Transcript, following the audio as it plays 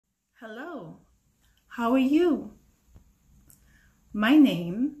Hello, how are you? My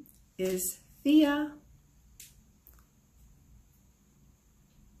name is Thea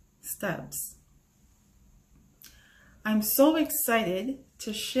Stubbs. I'm so excited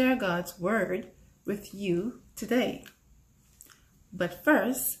to share God's Word with you today. But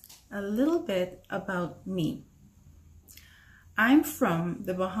first, a little bit about me. I'm from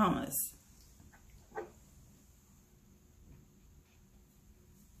the Bahamas.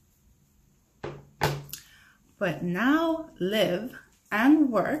 But now live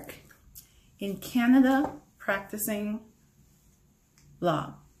and work in Canada practicing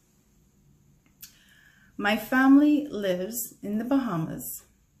law. My family lives in the Bahamas,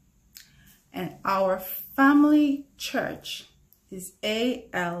 and our family church is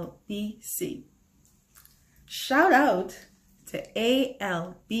ALBC. Shout out to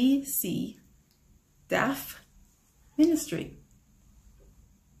ALBC Deaf Ministry.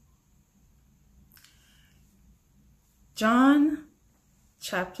 John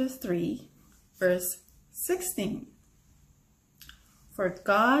chapter 3, verse 16. For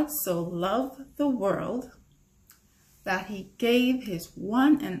God so loved the world that he gave his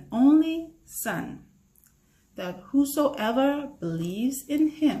one and only Son, that whosoever believes in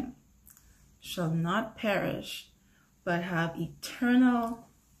him shall not perish, but have eternal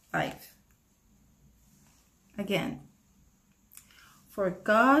life. Again, for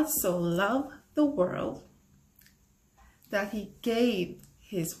God so loved the world that he gave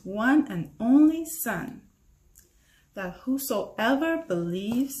his one and only Son, that whosoever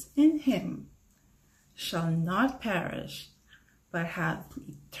believes in him shall not perish, but have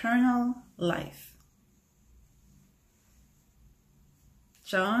eternal life.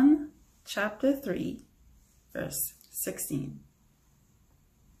 John chapter 3, verse 16.